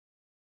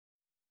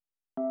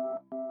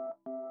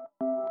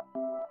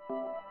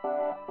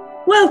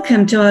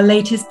Welcome to our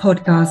latest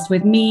podcast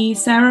with me,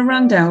 Sarah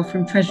Rundell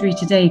from Treasury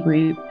Today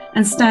Group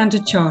and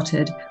Standard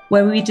Chartered,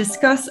 where we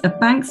discuss a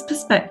bank's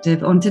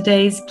perspective on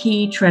today's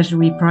key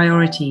Treasury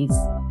priorities.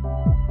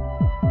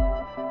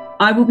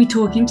 I will be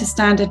talking to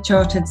Standard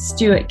Chartered's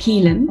Stuart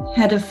Keelan,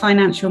 Head of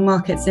Financial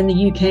Markets in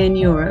the UK and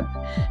Europe,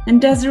 and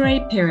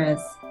Desiree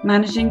Pires,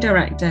 Managing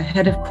Director,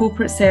 Head of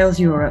Corporate Sales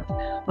Europe,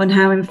 on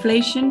how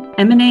inflation,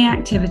 M&A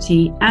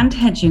activity and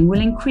hedging will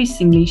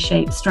increasingly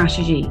shape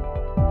strategy.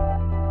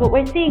 What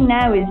we're seeing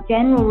now is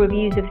general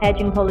reviews of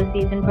hedging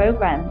policies and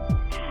programs.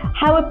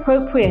 How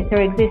appropriate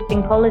are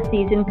existing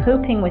policies in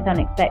coping with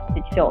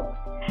unexpected shocks?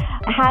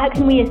 How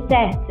can we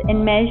assess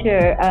and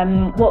measure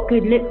what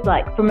good looks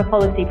like from a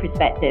policy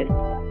perspective?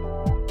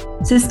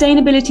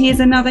 Sustainability is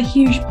another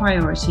huge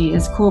priority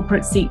as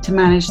corporates seek to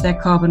manage their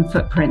carbon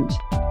footprint.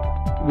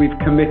 We've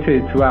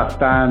committed to our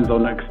stand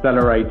on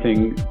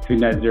accelerating to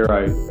net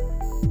zero,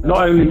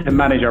 not only to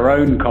manage our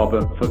own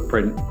carbon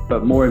footprint,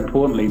 but more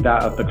importantly,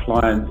 that of the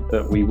clients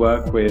that we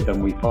work with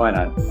and we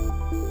finance.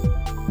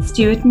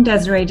 Stuart and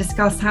Desiree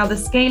discuss how the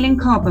scaling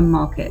carbon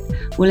market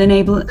will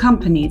enable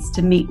companies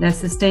to meet their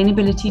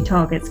sustainability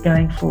targets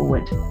going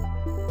forward.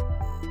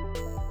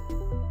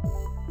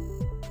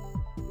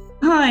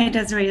 Hi,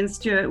 Desiree and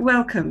Stuart,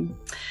 welcome.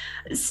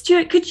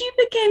 Stuart, could you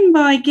begin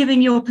by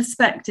giving your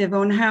perspective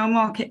on how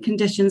market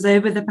conditions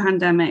over the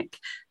pandemic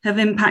have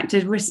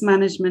impacted risk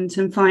management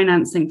and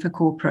financing for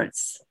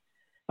corporates?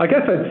 I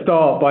guess I'd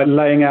start by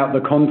laying out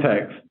the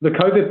context. The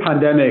COVID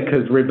pandemic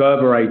has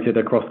reverberated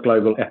across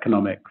global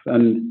economics,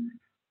 and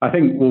I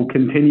think will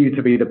continue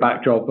to be the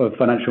backdrop of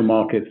financial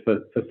markets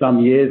for some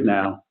years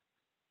now.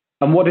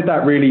 And what did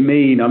that really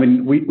mean? I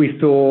mean, we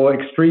saw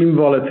extreme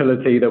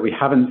volatility that we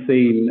haven't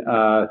seen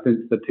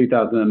since the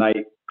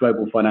 2008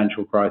 global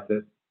financial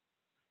crisis.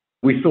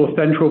 We saw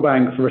central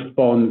banks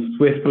respond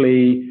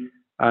swiftly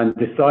and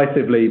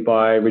decisively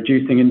by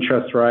reducing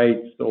interest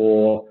rates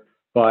or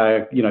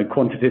by,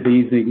 quantitative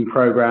easing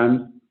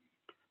programs.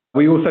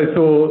 We also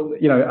saw,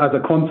 as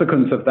a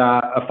consequence of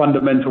that, a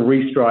fundamental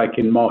restrike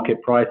in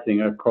market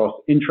pricing across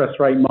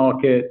interest rate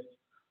markets,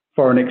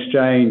 foreign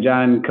exchange,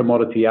 and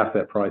commodity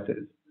asset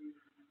prices.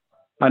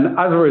 And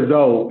as a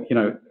result,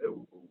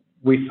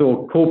 we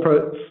saw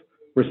corporates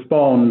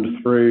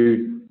respond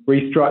through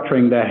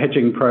restructuring their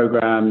hedging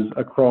programs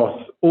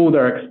across all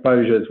their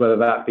exposures, whether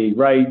that be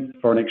rates,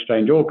 foreign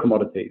exchange, or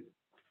commodities.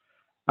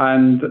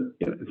 And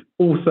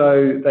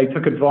also, they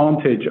took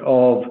advantage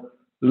of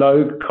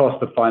low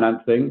cost of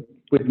financing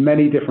with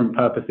many different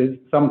purposes,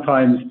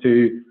 sometimes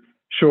to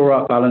shore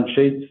up balance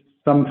sheets,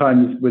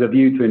 sometimes with a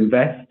view to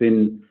invest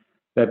in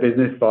their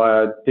business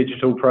via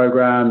digital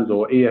programs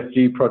or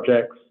ESG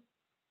projects,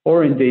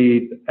 or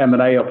indeed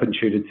M&A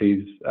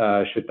opportunities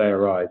should they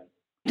arise.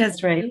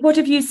 Desiree, what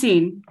have you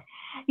seen?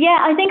 Yeah,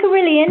 I think a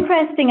really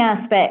interesting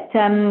aspect,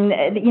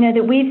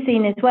 that we've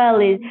seen as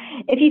well is,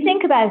 if you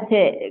think about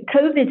it,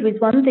 COVID was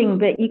one thing,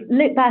 but you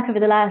look back over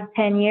the last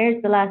 10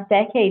 years, the last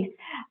decade,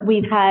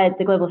 we've had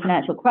the global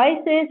financial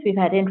crisis, we've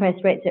had interest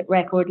rates at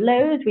record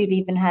lows, we've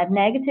even had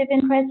negative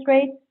interest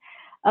rates.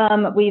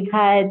 We've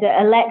had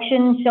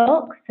election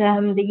shocks,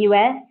 the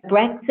US,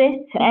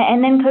 Brexit,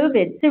 and then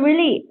COVID. So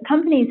really,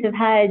 companies have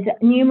had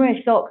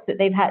numerous shocks that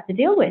they've had to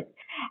deal with.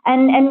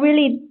 And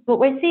really, what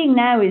we're seeing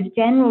now is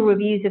general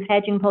reviews of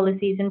hedging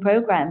policies and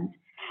programs.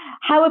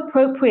 How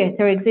appropriate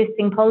are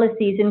existing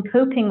policies in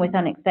coping with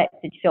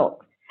unexpected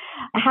shocks?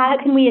 How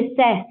can we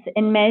assess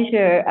and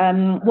measure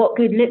what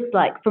good looks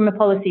like from a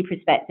policy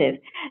perspective?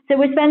 So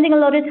we're spending a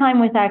lot of time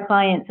with our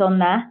clients on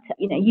that,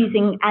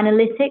 using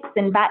analytics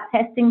and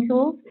backtesting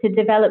tools to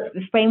develop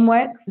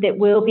frameworks that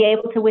will be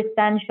able to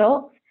withstand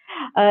shocks,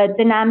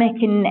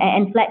 dynamic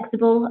and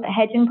flexible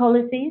hedging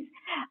policies.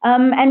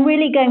 And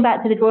really going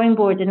back to the drawing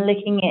board and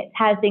looking at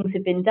how things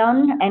have been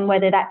done and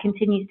whether that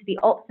continues to be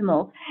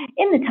optimal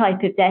in the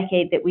type of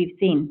decade that we've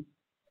seen.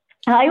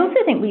 I also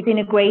think we've seen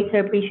a greater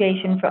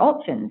appreciation for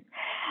options.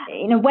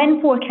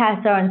 When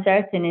forecasts are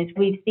uncertain, as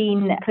we've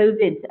seen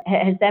COVID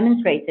has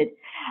demonstrated,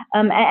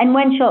 and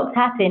when shocks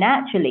happen,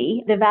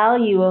 actually, the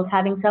value of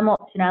having some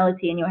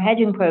optionality in your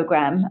hedging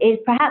program is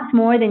perhaps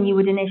more than you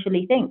would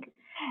initially think.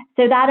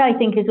 So that, I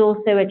think, is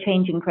also a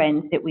changing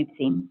trend that we've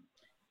seen.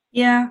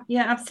 Yeah,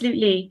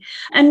 absolutely.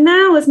 And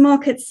now, as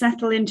markets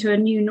settle into a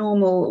new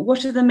normal,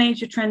 what are the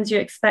major trends you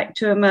expect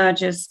to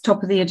emerge as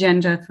top of the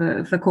agenda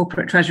for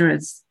corporate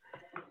treasurers?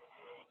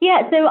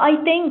 Yeah, so I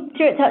think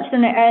Stuart touched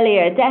on it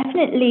earlier.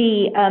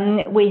 Definitely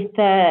with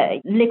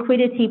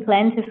liquidity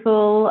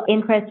plentiful,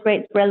 interest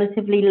rates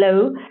relatively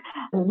low,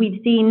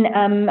 we've seen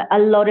a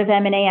lot of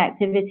M&A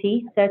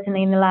activity,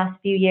 certainly in the last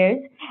few years.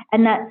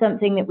 And that's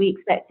something that we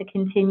expect to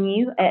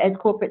continue as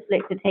corporates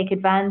look to take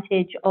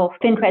advantage of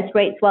interest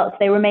rates whilst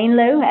they remain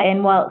low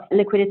and whilst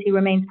liquidity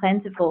remains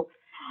plentiful.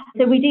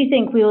 So we do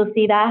think we will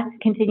see that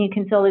continued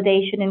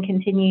consolidation and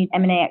continued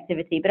M&A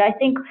activity. But I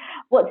think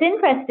what's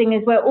interesting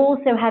is we're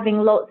also having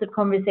lots of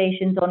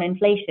conversations on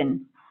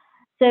inflation.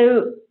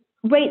 So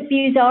rates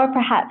views are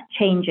perhaps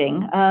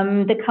changing.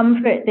 The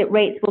comfort that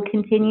rates will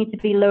continue to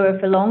be lower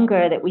for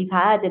longer that we've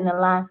had in the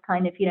last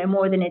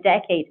more than a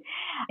decade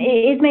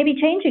is maybe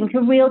changing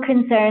to real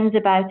concerns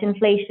about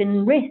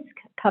inflation risk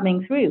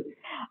coming through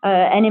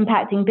and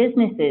impacting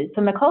businesses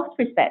from a cost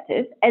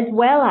perspective, as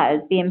well as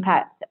the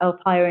impact of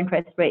higher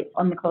interest rates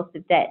on the cost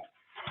of debt.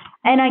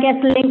 And I guess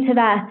linked to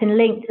that and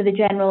linked to the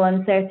general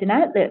uncertain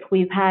outlook,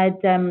 we've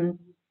had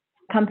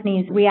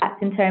companies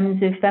react in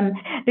terms of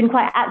been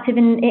quite active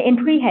in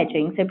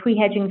pre-hedging, so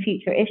pre-hedging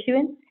future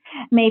issuance,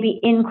 maybe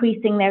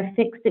increasing their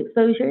fixed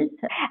exposures,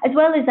 as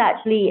well as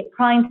actually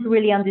trying to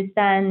really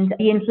understand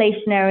the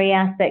inflationary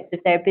aspects of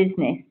their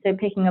business, so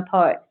picking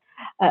apart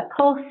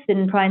costs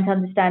and trying to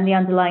understand the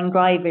underlying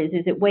drivers.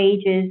 Is it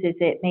wages? Is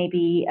it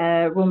maybe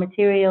raw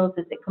materials?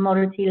 Is it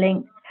commodity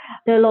linked?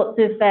 So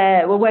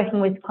we're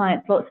working with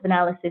clients, lots of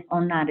analysis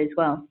on that as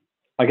well.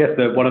 I guess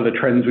one of the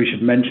trends we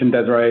should mention,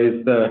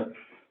 Desiree,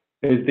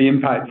 is the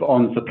impact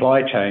on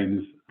supply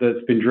chains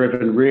that's been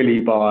driven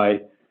really by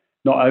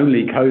not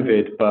only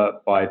COVID,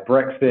 but by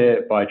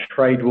Brexit, by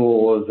trade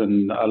wars,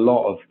 and a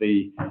lot of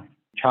the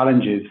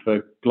challenges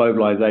for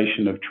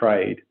globalization of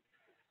trade.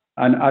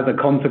 And as a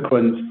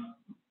consequence,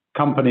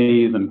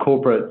 companies and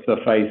corporates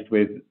are faced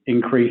with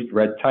increased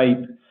red tape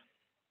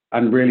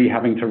and really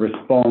having to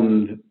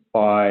respond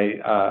by,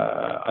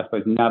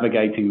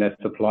 navigating their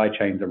supply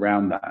chains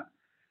around that.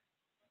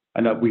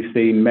 And that we've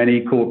seen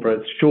many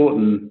corporates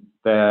shorten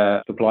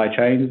their supply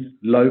chains,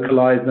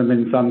 localize them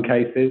in some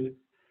cases,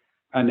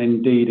 and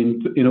indeed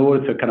in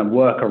order to kind of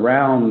work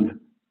around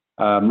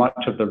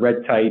much of the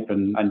red tape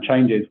and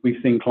changes,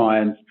 we've seen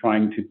clients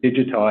trying to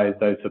digitize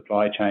those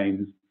supply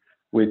chains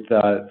with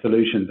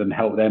solutions and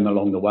help them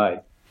along the way.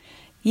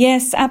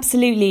 Yes,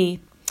 absolutely.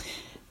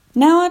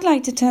 Now I'd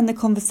like to turn the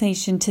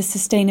conversation to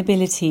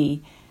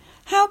sustainability.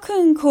 How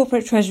can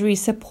corporate treasury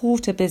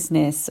support a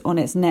business on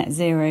its net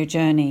zero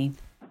journey?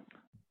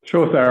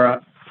 Sure,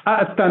 Sarah.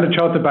 At Standard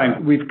Chartered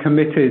Bank, we've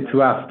committed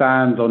to our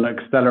stance on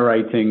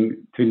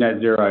accelerating to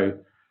net zero,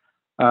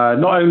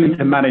 not only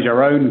to manage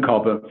our own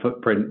carbon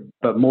footprint,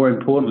 but more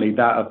importantly,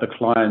 that of the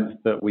clients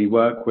that we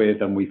work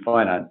with and we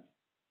finance.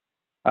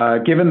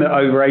 Given that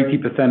over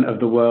 80% of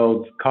the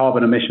world's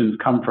carbon emissions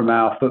come from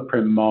our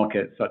footprint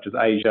markets, such as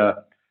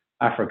Asia,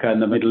 Africa,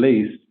 and the Middle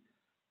East,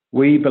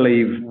 we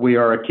believe we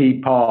are a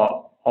key part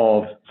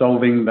of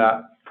solving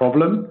that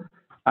problem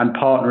and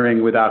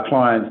partnering with our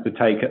clients to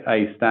take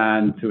a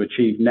stand to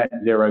achieve net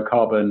zero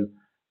carbon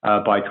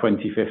by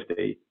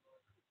 2050.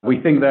 We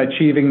think that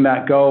achieving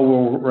that goal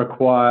will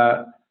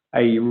require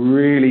a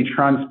really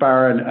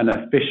transparent and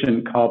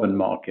efficient carbon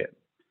market.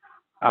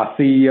 Our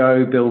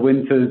CEO, Bill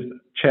Winters,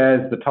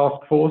 chairs the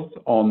task force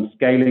on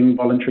scaling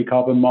voluntary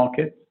carbon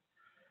markets.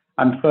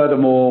 And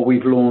furthermore,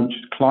 we've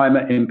launched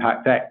Climate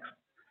Impact X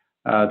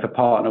to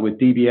partner with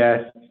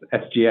DBS,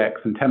 SGX,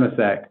 and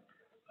Temasek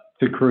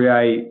to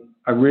create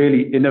a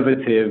really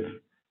innovative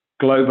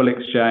global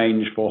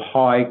exchange for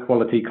high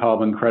quality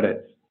carbon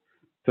credits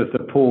to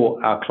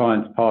support our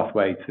clients'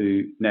 pathway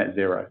to net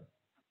zero.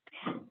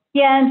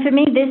 Yeah, and for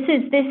me, this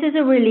is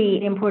a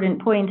really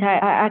important point.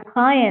 Our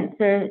clients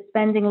are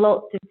spending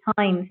lots of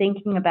time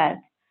thinking about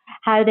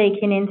how they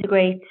can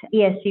integrate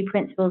ESG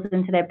principles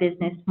into their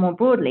business more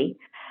broadly,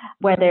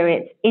 whether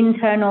it's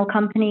internal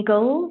company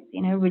goals,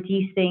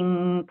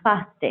 reducing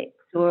plastics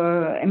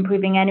or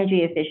improving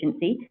energy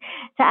efficiency,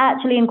 to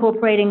actually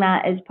incorporating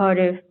that as part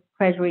of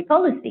Treasury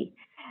policy.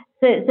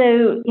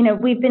 So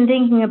we've been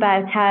thinking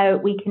about how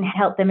we can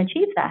help them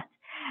achieve that.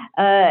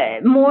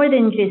 More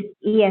than just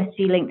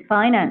ESG-linked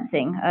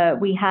financing,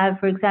 we have,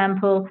 for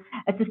example,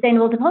 a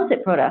sustainable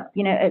deposit product.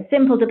 A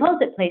simple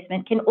deposit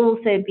placement can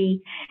also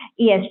be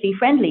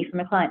ESG-friendly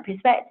from a client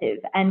perspective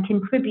and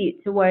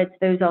contribute towards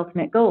those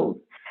ultimate goals.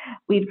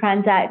 We've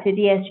transacted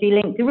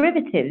ESG-linked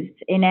derivatives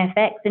in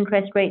FX,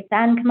 interest rates,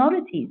 and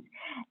commodities,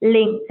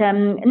 linked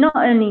not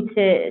only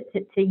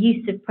to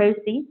use of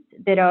proceeds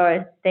that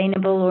are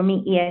sustainable or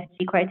meet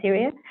ESG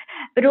criteria,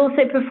 but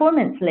also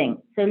performance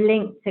linked, so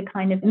linked to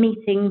kind of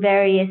meeting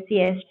various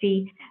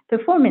ESG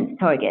performance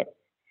targets.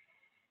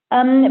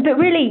 But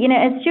really,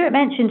 as Stuart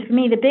mentioned, for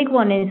me, the big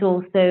one is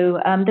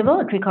also the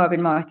voluntary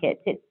carbon market.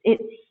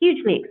 It's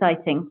hugely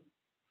exciting.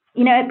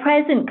 At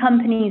present,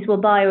 companies will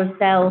buy or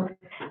sell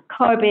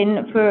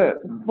carbon for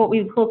what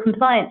we would call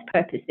compliance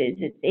purposes.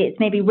 It's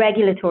maybe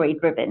regulatory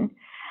driven.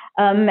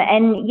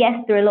 And yes,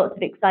 there are lots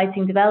of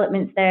exciting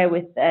developments there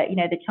with,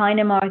 the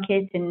China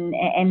market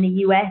and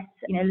the US,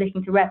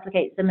 looking to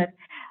replicate some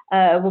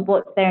of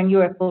what's there in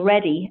Europe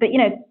already. But,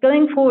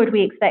 going forward,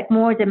 we expect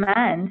more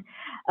demand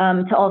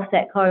to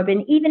offset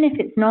carbon, even if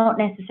it's not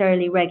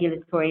necessarily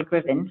regulatory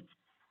driven.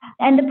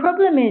 And the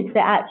problem is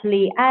that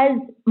actually, as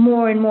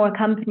more and more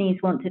companies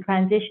want to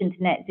transition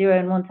to net zero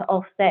and want to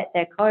offset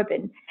their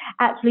carbon,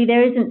 actually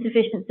there isn't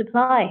sufficient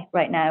supply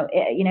right now.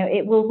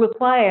 It will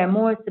require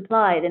more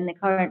supply than the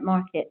current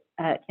market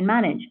can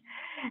manage.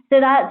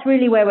 So that's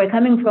really where we're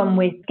coming from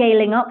with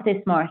scaling up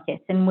this market.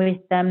 And with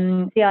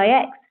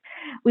CIX,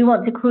 we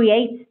want to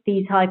create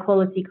these high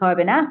quality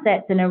carbon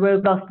assets in a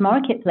robust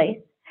marketplace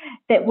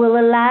that will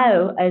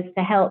allow us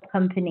to help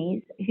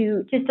companies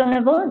who just on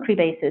a voluntary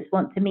basis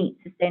want to meet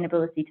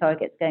sustainability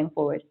targets going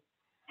forward.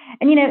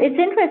 And, it's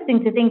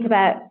interesting to think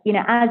about,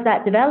 as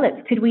that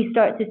develops, could we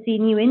start to see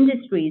new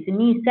industries and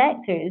new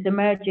sectors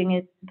emerging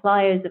as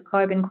suppliers of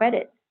carbon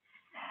credits?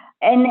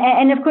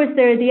 And of course,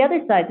 there are the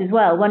other sides as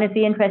well. One of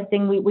the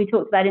interesting, we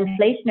talked about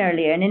inflation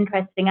earlier, an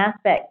interesting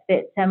aspect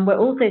that we're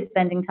also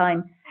spending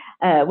time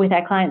with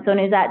our clients on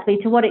is actually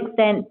to what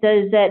extent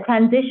does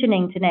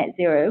transitioning to net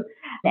zero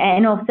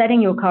and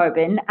offsetting your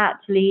carbon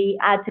actually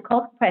add to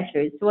cost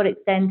pressures? To what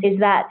extent is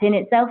that in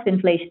itself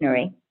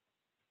inflationary?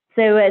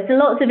 So it's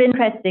lots of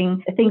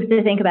interesting things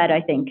to think about,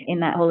 I think,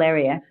 in that whole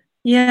area.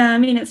 Yeah,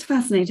 it's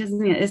fascinating,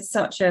 isn't it? It's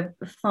such a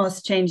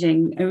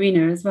fast-changing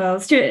arena as well.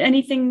 Stuart,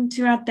 anything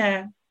to add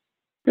there?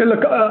 Yeah,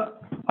 look,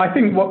 I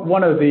think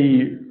one of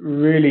the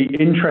really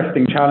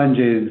interesting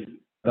challenges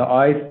that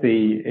I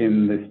see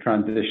in this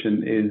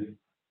transition is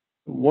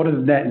what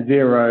does net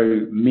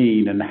zero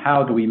mean and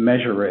how do we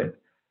measure it?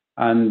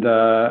 And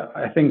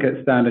I think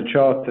at Standard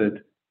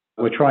Chartered,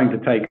 we're trying to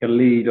take a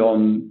lead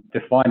on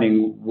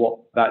defining what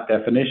that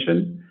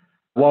definition.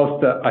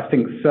 Whilst I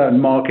think certain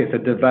markets are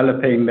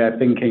developing their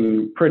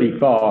thinking pretty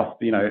fast,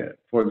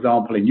 for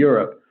example, in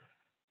Europe,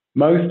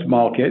 most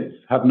markets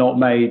have not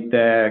made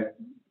their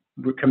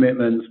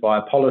commitments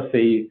via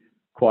policy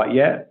quite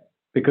yet,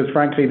 because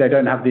frankly, they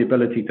don't have the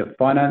ability to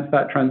finance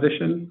that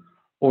transition,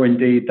 or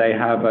indeed they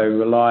have a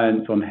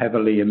reliance on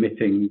heavily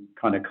emitting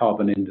kind of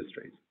carbon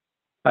industries.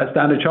 At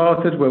Standard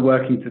Chartered, we're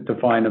working to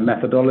define a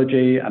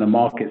methodology and a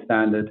market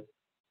standard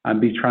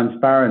and be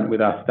transparent with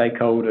our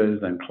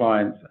stakeholders and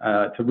clients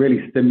to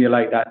really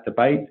stimulate that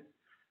debate.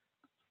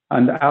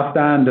 And our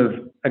stand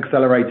of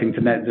accelerating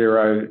to net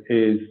zero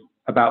is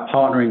about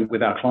partnering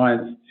with our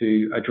clients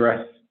to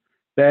address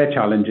their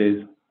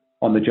challenges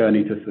on the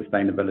journey to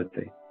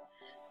sustainability.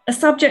 A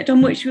subject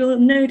on which we'll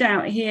no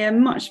doubt hear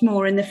much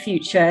more in the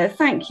future.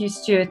 Thank you,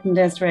 Stuart and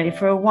Desiree,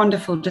 for a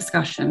wonderful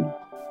discussion.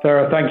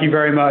 Sarah, thank you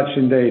very much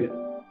indeed.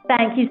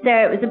 Thank you,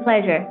 Sarah. It was a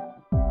pleasure.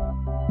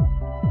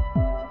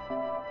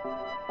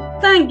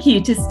 Thank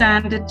you to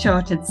Standard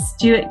Chartered's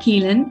Stuart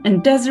Keelan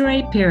and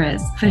Desiree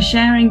Pires for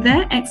sharing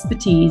their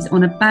expertise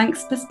on a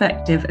bank's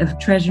perspective of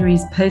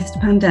Treasury's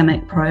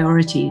post-pandemic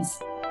priorities.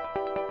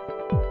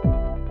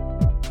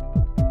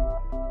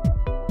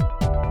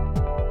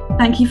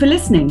 Thank you for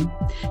listening.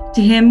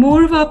 To hear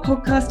more of our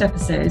podcast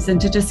episodes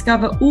and to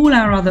discover all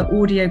our other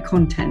audio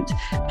content,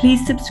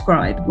 please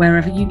subscribe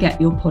wherever you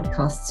get your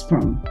podcasts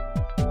from.